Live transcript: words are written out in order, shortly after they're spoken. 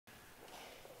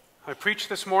I preach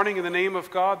this morning in the name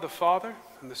of God the Father,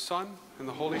 and the Son, and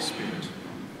the Holy Spirit.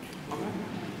 Amen.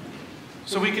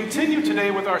 So we continue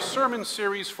today with our sermon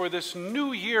series for this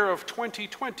new year of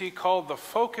 2020 called The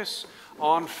Focus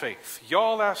on Faith.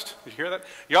 Y'all asked, did you hear that?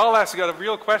 Y'all asked, got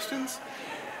real questions?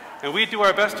 And we do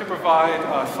our best to provide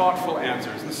thoughtful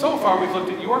answers. And so far we've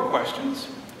looked at your questions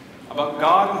about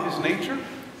God and His nature,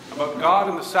 about God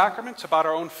and the sacraments, about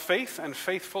our own faith and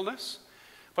faithfulness.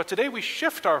 But today we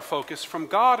shift our focus from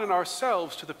God and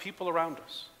ourselves to the people around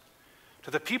us,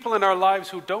 to the people in our lives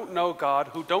who don't know God,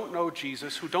 who don't know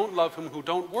Jesus, who don't love Him, who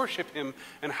don't worship Him,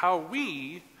 and how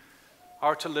we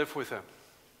are to live with Him.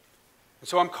 And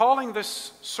so I'm calling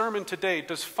this sermon today,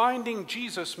 Does Finding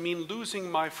Jesus Mean Losing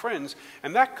My Friends?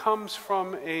 And that comes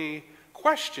from a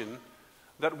question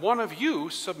that one of you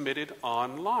submitted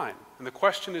online. And the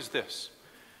question is this: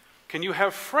 can you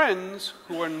have friends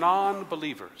who are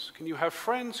non-believers? Can you have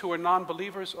friends who are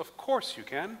non-believers? Of course you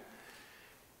can.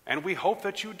 And we hope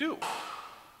that you do,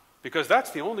 because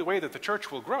that's the only way that the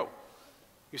church will grow.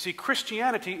 You see,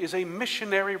 Christianity is a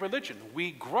missionary religion.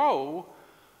 We grow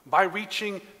by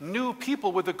reaching new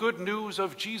people with the good news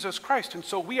of Jesus Christ. And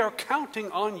so we are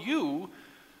counting on you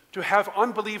to have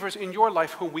unbelievers in your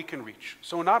life whom we can reach.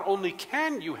 So not only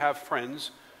can you have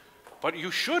friends, but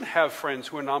you should have friends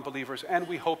who are non-believers, and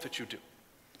we hope that you do.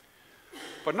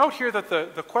 But note here that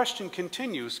the question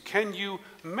continues, can you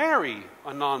marry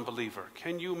a non-believer?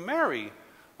 Can you marry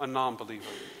a non-believer?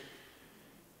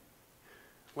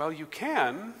 Well, you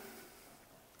can,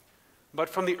 but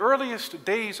from the earliest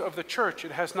days of the church,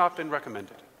 it has not been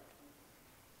recommended.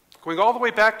 Going all the way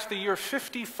back to the year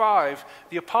 55,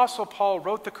 the Apostle Paul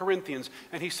wrote the Corinthians,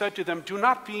 and he said to them, do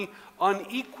not be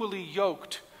unequally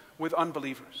yoked with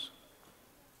unbelievers.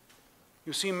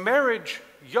 You see, marriage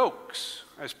yokes,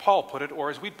 as Paul put it,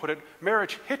 or as we'd put it,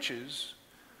 marriage hitches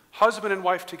husband and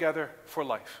wife together for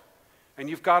life. And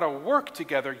you've got to work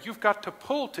together, you've got to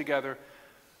pull together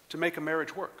to make a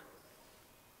marriage work.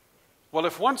 Well,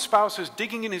 if one spouse is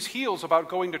digging in his heels about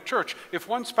going to church, if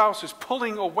one spouse is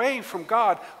pulling away from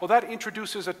God, well, that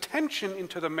introduces a tension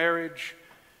into the marriage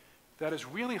that is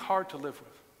really hard to live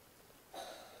with,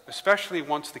 especially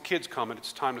once the kids come and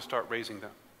it's time to start raising them.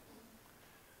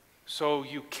 So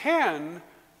you can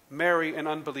marry an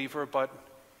unbeliever, but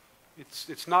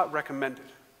it's not recommended.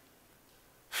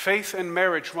 Faith and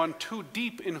marriage run too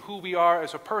deep in who we are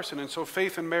as a person, and so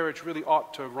faith and marriage really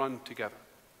ought to run together.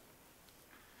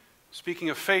 Speaking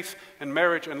of faith and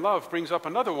marriage and love brings up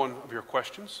another one of your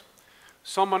questions.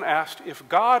 Someone asked, if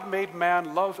God made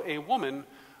man love a woman,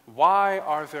 why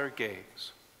are there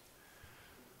gays?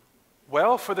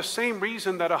 Well, for the same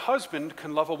reason that a husband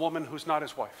can love a woman who's not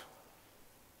his wife.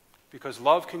 Because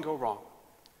love can go wrong.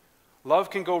 Love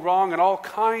can go wrong in all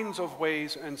kinds of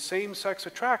ways, and same-sex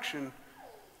attraction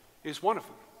is one of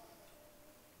them.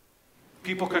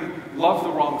 People can love the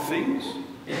wrong things,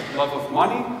 love of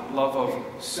money, love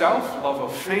of self, love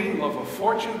of fame, love of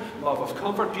fortune, love of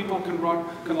comfort. People can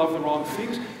love the wrong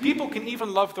things. People can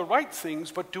even love the right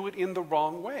things, but do it in the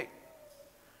wrong way.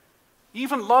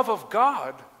 Even love of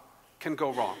God can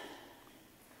go wrong.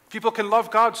 People can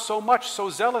love God so much, so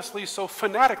zealously, so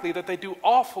fanatically that they do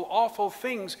awful, awful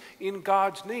things in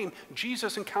God's name.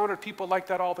 Jesus encountered people like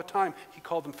that all the time. He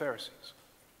called them Pharisees.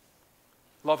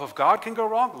 Love of God can go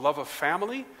wrong. Love of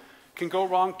family can go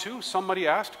wrong too. Somebody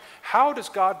asked, how does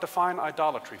God define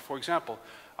idolatry? For example,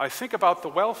 I think about the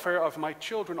welfare of my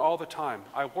children all the time.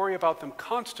 I worry about them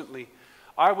constantly.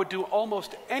 I would do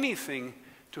almost anything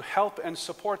to help and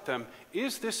support them.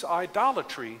 Is this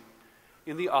idolatry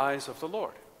in the eyes of the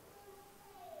Lord?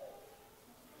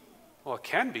 Well, it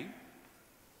can be.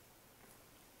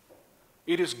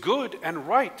 It is good and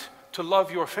right to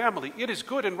love your family. It is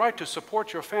good and right to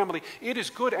support your family. It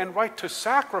is good and right to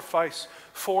sacrifice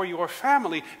for your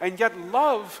family. And yet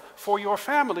love for your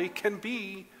family can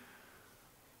be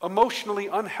emotionally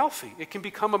unhealthy. It can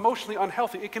become emotionally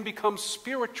unhealthy. It can become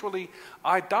spiritually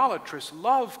idolatrous.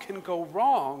 Love can go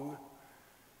wrong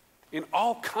in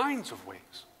all kinds of ways.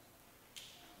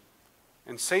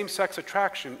 And same-sex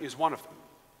attraction is one of them.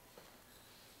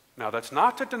 Now, that's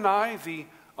not to deny the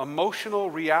emotional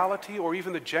reality or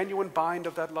even the genuine bind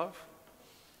of that love.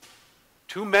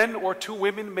 Two men or two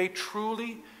women may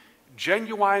truly,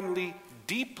 genuinely,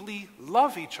 deeply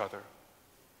love each other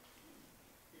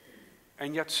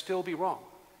and yet still be wrong.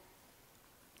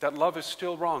 That love is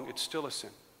still wrong. It's still a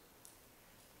sin.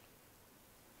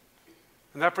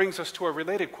 And that brings us to a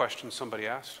related question somebody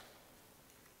asked.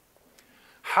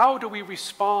 How do we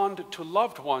respond to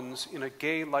loved ones in a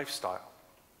gay lifestyle?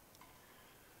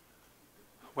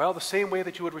 Well, the same way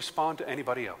that you would respond to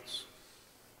anybody else,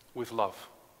 with love.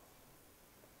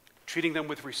 treating them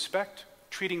with respect,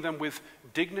 treating them with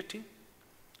dignity,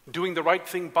 doing the right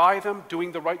thing by them,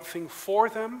 doing the right thing for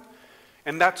them.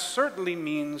 And that certainly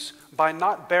means by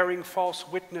not bearing false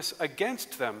witness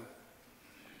against them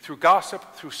through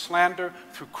gossip, through slander,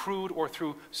 through crude or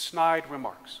through snide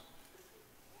remarks.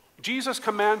 Jesus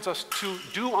commands us to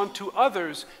do unto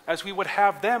others as we would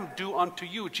have them do unto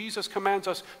you. Jesus commands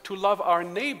us to love our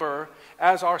neighbor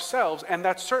as ourselves, and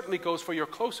that certainly goes for your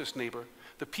closest neighbor,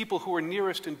 the people who are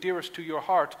nearest and dearest to your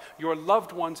heart, your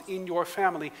loved ones in your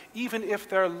family. Even if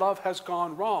their love has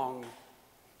gone wrong,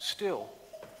 still,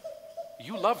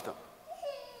 you love them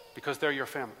because they're your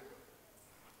family.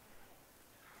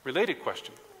 Related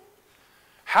question: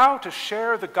 how to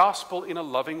share the gospel in a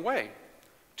loving way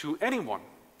to anyone,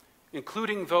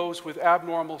 including those with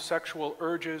abnormal sexual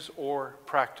urges or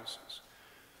practices?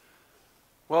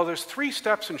 Well, there's 3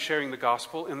 steps in sharing the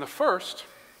gospel. And the first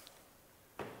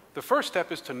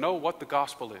step is to know what the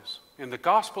gospel is. And the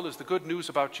gospel is the good news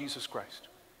about Jesus Christ.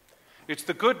 It's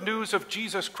the good news of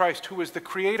Jesus Christ, who is the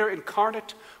Creator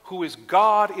incarnate, who is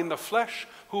God in the flesh,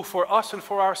 who for us and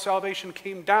for our salvation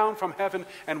came down from heaven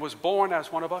and was born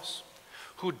as one of us,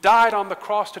 who died on the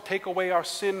cross to take away our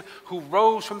sin, who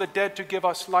rose from the dead to give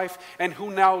us life, and who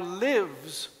now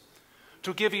lives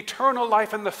to give eternal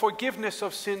life and the forgiveness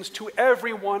of sins to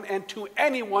everyone and to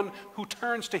anyone who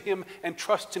turns to him and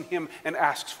trusts in him and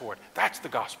asks for it. That's the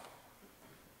gospel.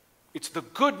 It's the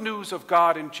good news of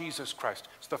God in Jesus Christ.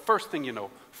 It's the first thing you know.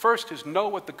 First is know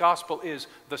what the gospel is.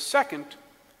 The second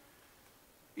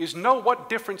is know what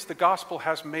difference the gospel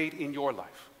has made in your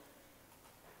life.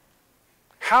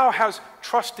 How has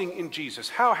trusting in Jesus,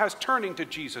 how has turning to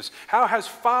Jesus, how has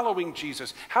following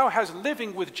Jesus, how has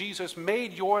living with Jesus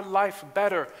made your life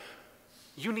better?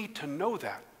 You need to know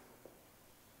that.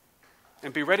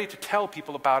 And be ready to tell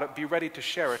people about it, be ready to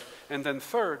share it. And then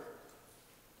third,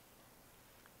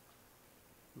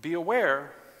 be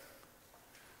aware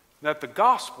that the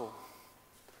gospel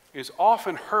is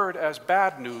often heard as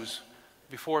bad news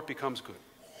before it becomes good.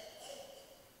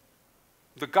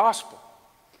 The gospel,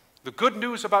 the good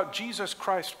news about Jesus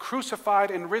Christ, crucified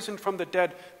and risen from the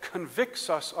dead, convicts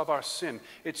us of our sin.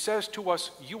 It says to us,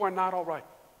 you are not all right.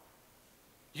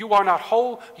 You are not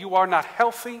whole. You are not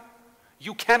healthy.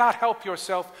 You cannot help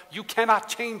yourself. You cannot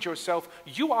change yourself.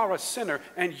 You are a sinner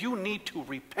and you need to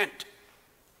repent.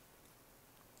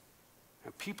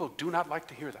 And people do not like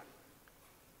to hear that.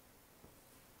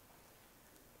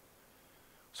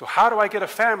 So how do I get a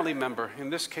family member, in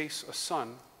this case a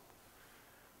son,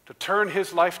 to turn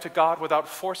his life to God without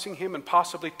forcing him and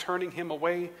possibly turning him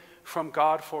away from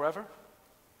God forever?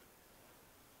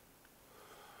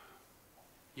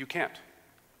 You can't.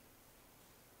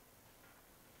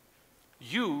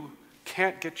 You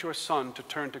can't get your son to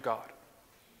turn to God.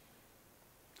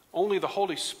 Only the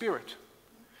Holy Spirit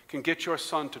can get your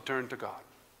son to turn to God.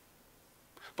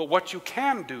 But what you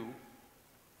can do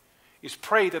is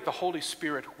pray that the Holy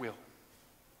Spirit will.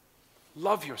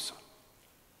 Love your son.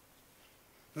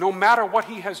 No matter what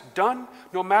he has done,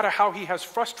 no matter how he has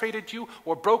frustrated you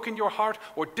or broken your heart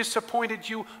or disappointed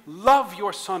you, love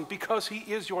your son because he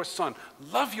is your son.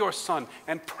 Love your son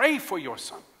and pray for your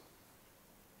son.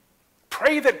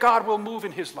 Pray that God will move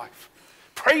in his life.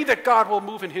 Pray that God will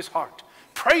move in his heart.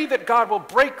 Pray that God will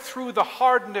break through the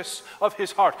hardness of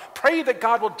his heart. Pray that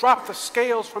God will drop the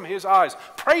scales from his eyes.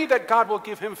 Pray that God will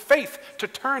give him faith to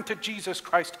turn to Jesus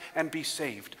Christ and be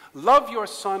saved. Love your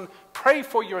son, pray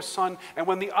for your son, and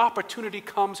when the opportunity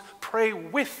comes, pray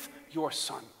with your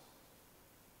son.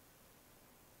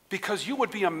 Because you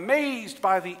would be amazed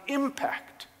by the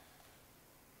impact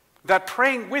that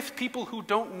praying with people who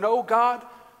don't know God,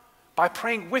 by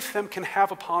praying with them, can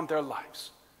have upon their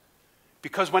lives.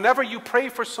 Because whenever you pray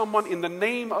for someone in the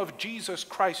name of Jesus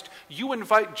Christ, you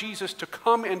invite Jesus to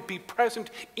come and be present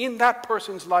in that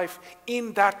person's life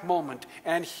in that moment,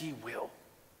 and he will.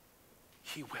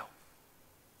 He will.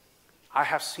 I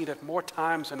have seen it more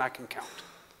times than I can count.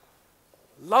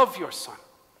 Love your son.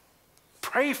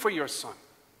 Pray for your son.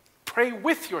 Pray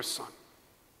with your son.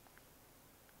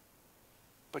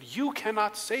 But you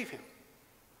cannot save him.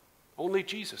 Only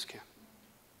Jesus can.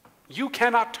 You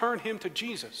cannot turn him to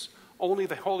Jesus. Only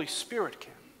the Holy Spirit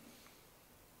can.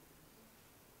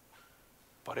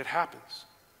 But it happens.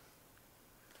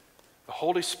 The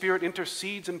Holy Spirit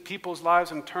intercedes in people's lives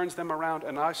and turns them around,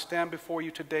 and I stand before you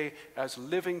today as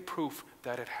living proof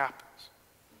that it happens.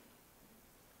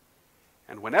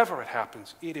 And whenever it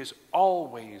happens, it is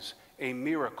always a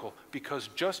miracle, because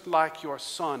just like your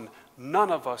son,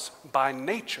 none of us by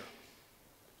nature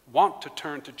want to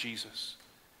turn to Jesus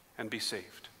and be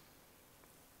saved.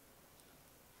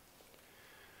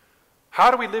 How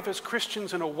do we live as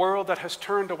Christians in a world that has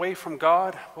turned away from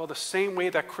God? Well, the same way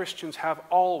that Christians have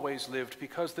always lived,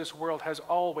 because this world has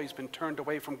always been turned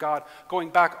away from God, going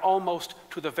back almost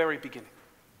to the very beginning.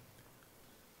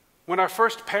 When our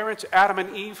first parents, Adam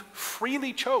and Eve,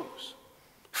 freely chose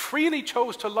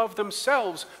to love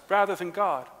themselves rather than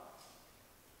God.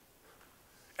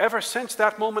 Ever since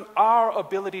that moment, our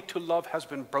ability to love has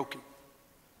been broken.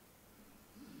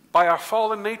 By our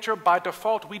fallen nature, by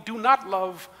default, we do not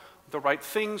love the right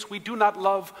things, we do not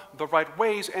love the right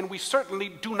ways, and we certainly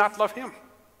do not love Him.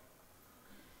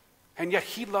 And yet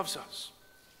He loves us.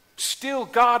 Still,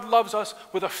 God loves us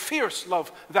with a fierce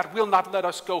love that will not let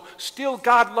us go. Still,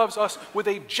 God loves us with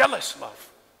a jealous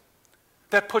love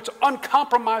that puts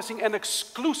uncompromising and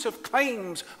exclusive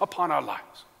claims upon our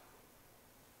lives.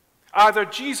 Either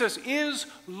Jesus is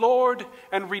Lord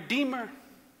and Redeemer,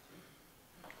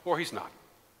 or He's not.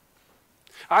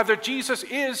 Either Jesus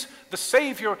is the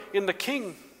Savior in the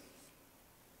King,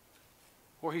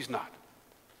 or He's not.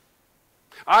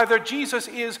 Either Jesus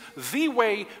is the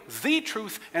way, the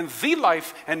truth, and the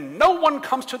life, and no one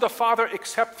comes to the Father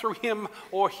except through Him,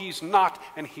 or He's not,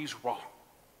 and He's wrong.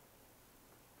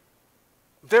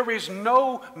 There is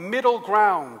no middle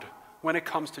ground when it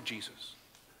comes to Jesus.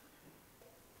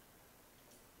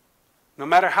 No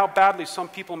matter how badly some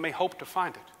people may hope to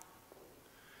find it.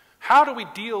 How do we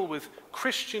deal with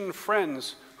Christian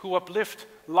friends who uplift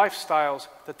lifestyles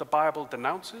that the Bible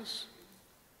denounces?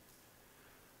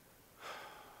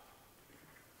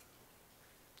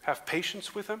 Have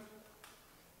patience with them?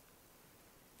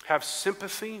 Have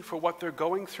sympathy for what they're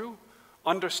going through?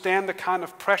 Understand the kind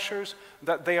of pressures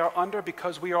that they are under,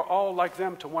 because we are all like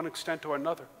them to one extent or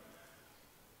another.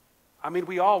 I mean,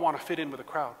 we all want to fit in with the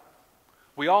crowd.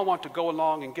 We all want to go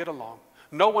along and get along.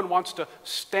 No one wants to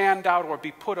stand out or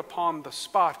be put upon the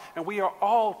spot. And we are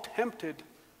all tempted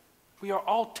to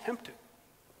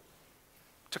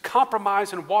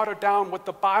compromise and water down what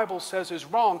the Bible says is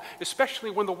wrong,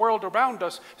 especially when the world around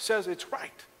us says it's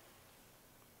right.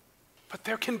 But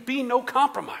there can be no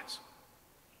compromise.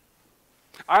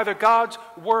 Either God's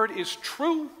word is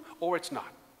true or it's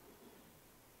not.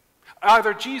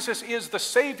 Either Jesus is the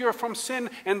Savior from sin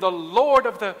and the Lord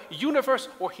of the universe,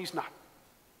 or He's not.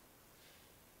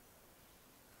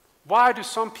 Why do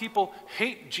some people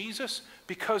hate Jesus?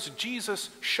 Because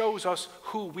Jesus shows us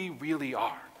who we really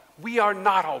are. We are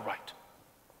not all right.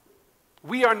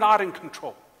 We are not in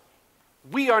control.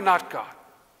 We are not God.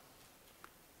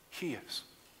 He is.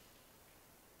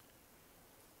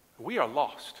 We are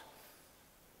lost.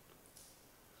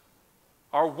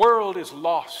 Our world is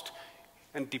lost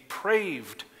and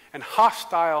depraved and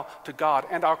hostile to God,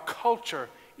 and our culture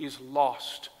is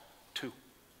lost too.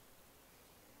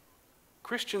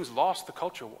 Christians lost the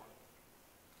culture war.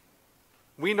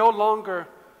 We no longer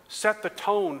set the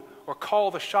tone or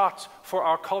call the shots for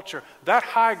our culture. That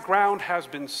high ground has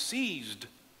been seized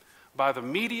by the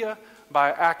media,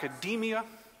 by academia,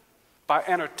 by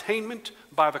entertainment,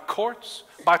 by the courts,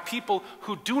 by people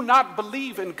who do not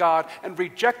believe in God and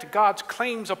reject God's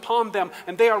claims upon them,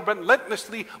 and they are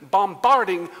relentlessly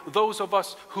bombarding those of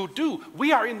us who do.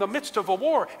 We are in the midst of a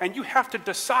war, and you have to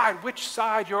decide which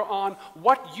side you're on,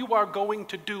 what you are going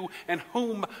to do, and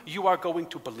whom you are going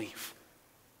to believe.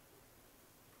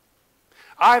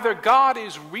 Either God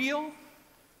is real,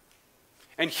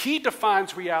 and He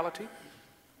defines reality,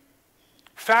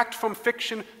 fact from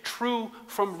fiction, true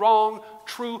from wrong,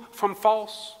 true from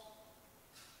false.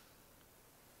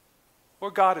 Or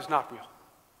God is not real.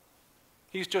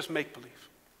 He's just make-believe.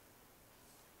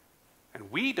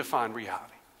 And we define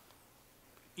reality,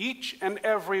 each and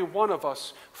every one of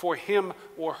us, for him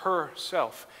or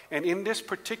herself. And in this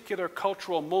particular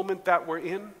cultural moment that we're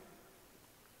in,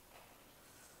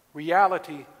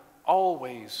 reality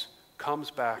always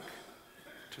comes back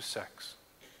to sex.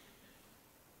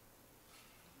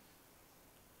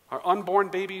 Are unborn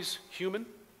babies human?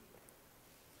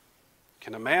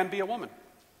 Can a man be a woman?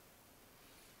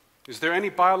 Is there any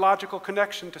biological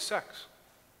connection to sex?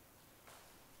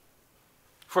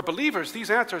 For believers,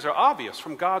 these answers are obvious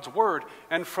from God's word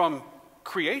and from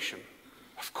creation.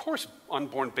 Of course,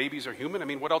 unborn babies are human. I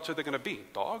mean, what else are they going to be?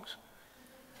 Dogs?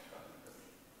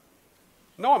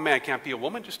 No, a man can't be a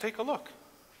woman. Just take a look.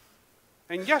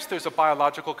 And yes, there's a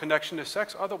biological connection to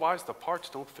sex. Otherwise, the parts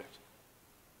don't fit.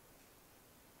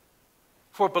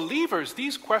 For believers,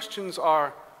 these questions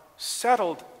are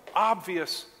settled,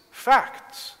 obvious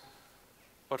facts.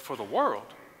 But for the world,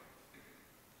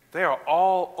 they are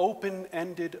all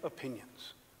open-ended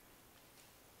opinions.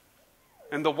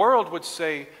 And the world would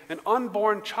say, an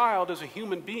unborn child is a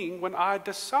human being when I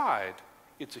decide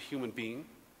it's a human being.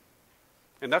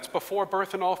 And that's before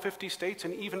birth in all 50 states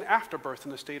and even after birth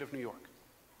in the state of New York.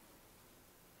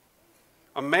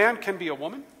 A man can be a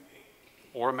woman,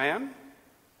 or a man,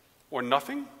 or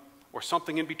nothing, or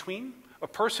something in between. A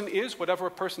person is whatever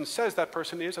a person says that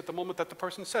person is at the moment that the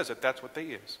person says it. That's what they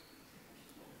is.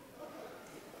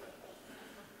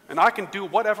 And I can do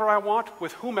whatever I want,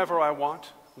 with whomever I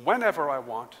want, whenever I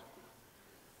want,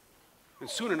 and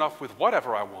soon enough with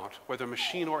whatever I want, whether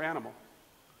machine or animal.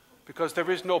 Because there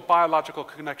is no biological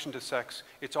connection to sex.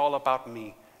 It's all about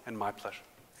me and my pleasure.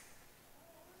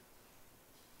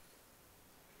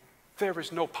 There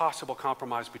is no possible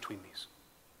compromise between these.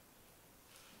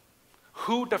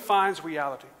 Who defines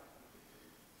reality?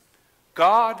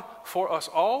 God for us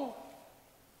all,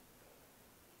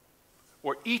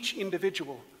 or each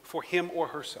individual for him or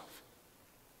herself?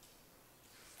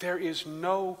 There is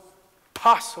no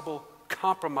possible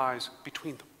compromise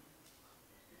between them.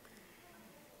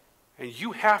 And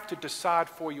you have to decide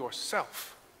for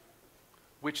yourself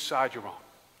which side you're on.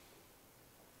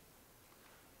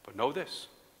 But know this: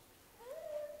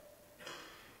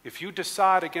 if you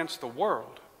decide against the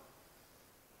world,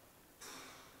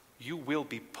 you will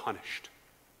be punished.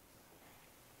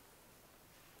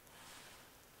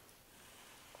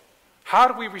 How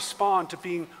do we respond to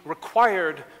being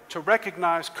required to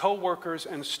recognize co-workers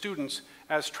and students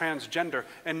as transgender?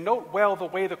 And note well the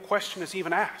way the question is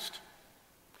even asked.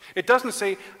 It doesn't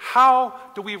say, how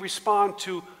do we respond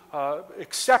to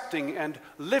accepting and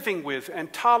living with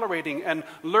and tolerating and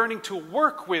learning to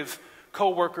work with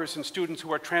co-workers and students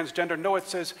who are transgender. No, it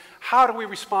says, how do we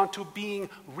respond to being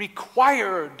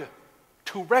required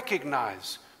to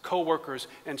recognize co-workers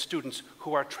and students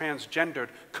who are transgendered?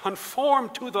 Conform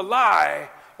to the lie,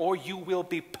 or you will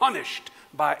be punished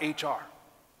by HR.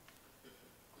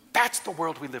 That's the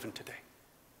world we live in today.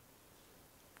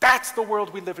 That's the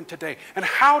world we live in today. And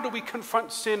how do we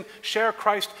confront sin, share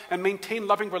Christ, and maintain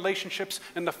loving relationships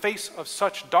in the face of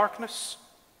such darkness?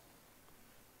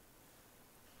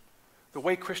 The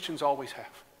way Christians always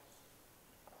have.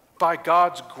 By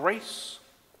God's grace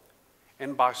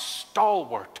and by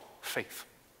stalwart faith.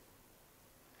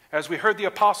 As we heard the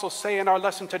apostles say in our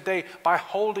lesson today, by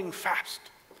holding fast.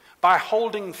 By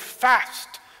holding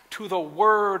fast to the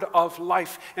word of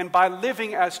life, and by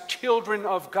living as children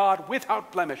of God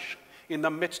without blemish in the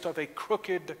midst of a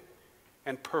crooked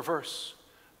and perverse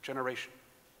generation,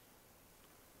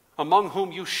 among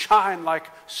whom you shine like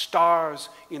stars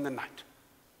in the night.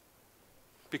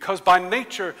 Because by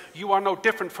nature you are no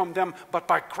different from them, but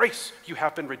by grace you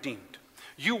have been redeemed.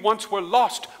 You once were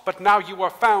lost, but now you are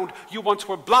found. You once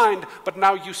were blind, but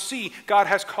now you see. God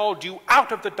has called you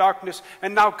out of the darkness,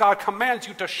 and now God commands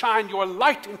you to shine your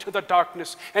light into the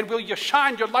darkness. And will you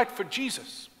shine your light for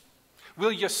Jesus?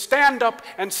 Will you stand up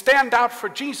and stand out for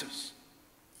Jesus?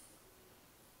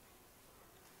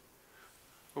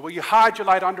 Or will you hide your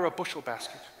light under a bushel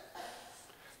basket,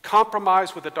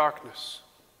 compromise with the darkness,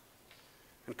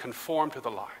 and conform to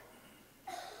the lie?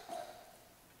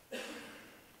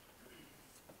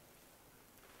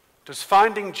 Does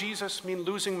finding Jesus mean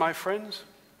losing my friends?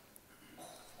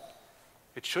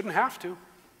 It shouldn't have to.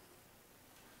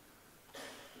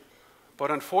 But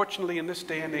unfortunately, in this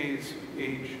day and age,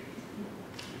 it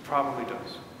probably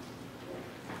does.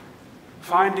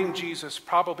 Finding Jesus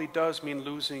probably does mean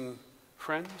losing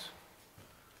friends,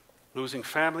 losing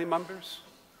family members,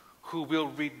 who will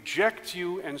reject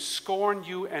you and scorn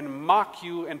you and mock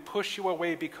you and push you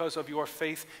away because of your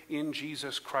faith in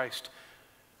Jesus Christ.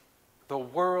 The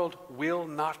world will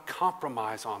not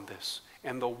compromise on this,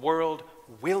 and the world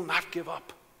will not give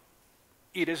up.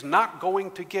 It is not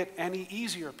going to get any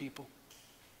easier, people.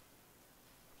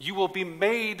 You will be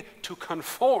made to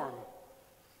conform,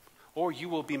 or you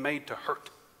will be made to hurt.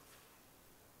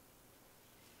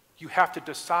 You have to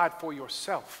decide for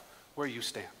yourself where you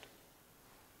stand.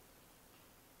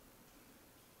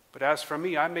 But as for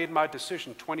me, I made my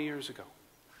decision 20 years ago.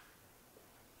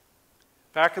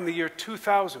 Back in the year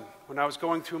 2000, when I was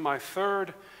going through my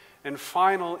third and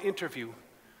final interview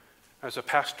as a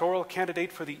pastoral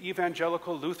candidate for the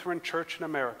Evangelical Lutheran Church in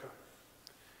America,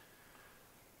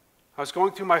 I was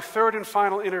going through my third and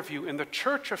final interview, and the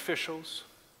church officials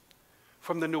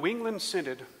from the New England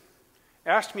Synod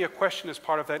asked me a question as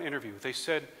part of that interview. They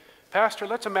said, "Pastor,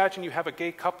 let's imagine you have a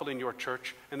gay couple in your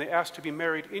church, and they ask to be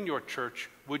married in your church.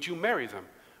 Would you marry them?"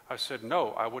 I said,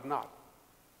 "No, I would not."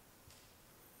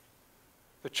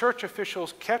 The church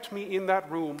officials kept me in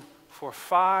that room for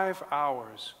 5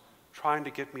 hours trying to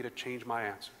get me to change my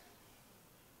answer.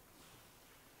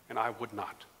 And I would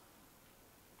not.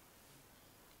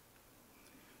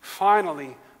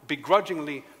 Finally,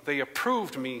 begrudgingly, they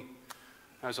approved me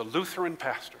as a Lutheran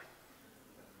pastor.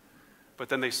 But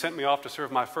then they sent me off to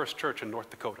serve my first church in North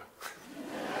Dakota.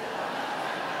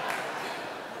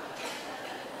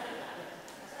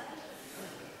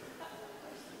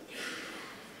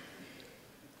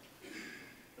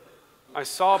 I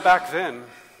saw back then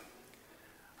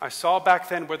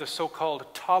where the so-called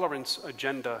tolerance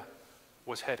agenda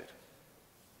was headed.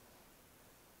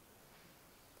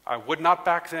 I would not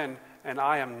back then, and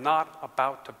I am not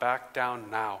about to back down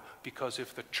now, because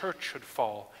if the church should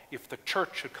fall, if the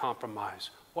church should compromise,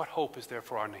 what hope is there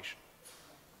for our nation?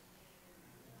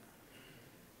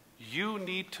 You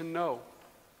need to know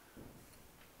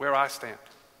where I stand,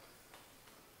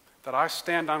 that I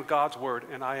stand on God's word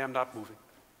and I am not moving.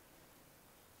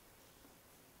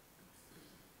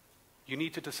 You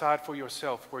need to decide for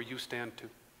yourself where you stand too.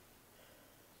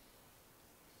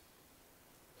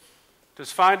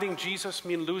 Does finding Jesus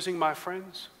mean losing my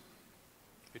friends?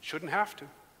 It shouldn't have to.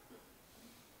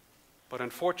 But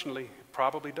unfortunately, it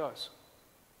probably does.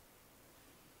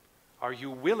 Are you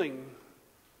willing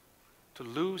to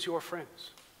lose your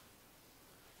friends?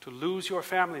 To lose your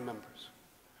family members?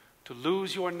 To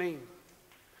lose your name?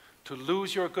 To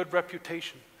lose your good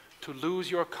reputation? To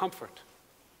lose your comfort?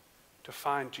 To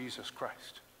find Jesus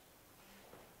Christ?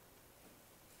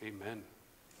 Amen.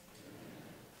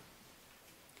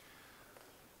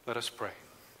 Let us pray.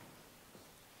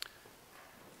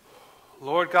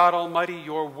 Lord God Almighty,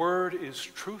 your word is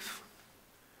truth,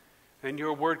 and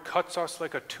your word cuts us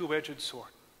like a two-edged sword.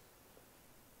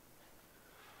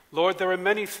 Lord, there are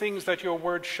many things that your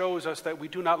word shows us that we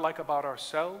do not like about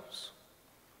ourselves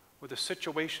or the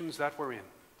situations that we're in.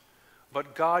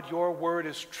 But God, your word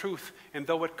is truth, and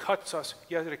though it cuts us,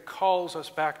 yet it calls us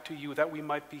back to you that we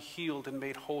might be healed and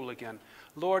made whole again.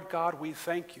 Lord God, we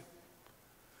thank you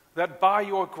that by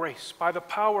your grace, by the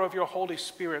power of your Holy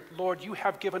Spirit, Lord, you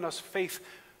have given us faith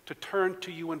to turn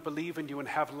to you and believe in you and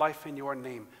have life in your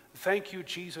name. Thank you,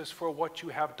 Jesus, for what you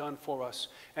have done for us.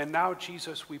 And now,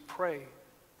 Jesus, we pray.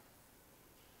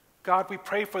 God, we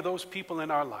pray for those people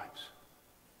in our lives,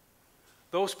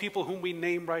 those people whom we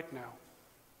name right now,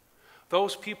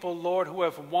 those people, Lord, who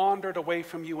have wandered away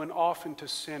from you and off into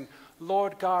sin.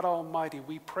 Lord God Almighty,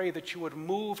 we pray that you would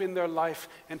move in their life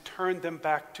and turn them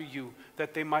back to you,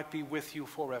 that they might be with you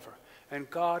forever. And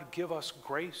God, give us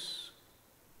grace,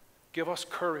 give us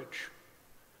courage,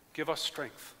 give us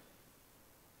strength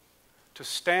to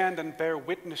stand and bear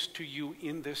witness to you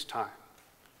in this time.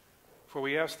 For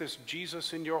we ask this,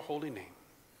 Jesus, in your holy name.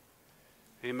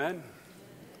 Amen.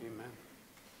 Amen.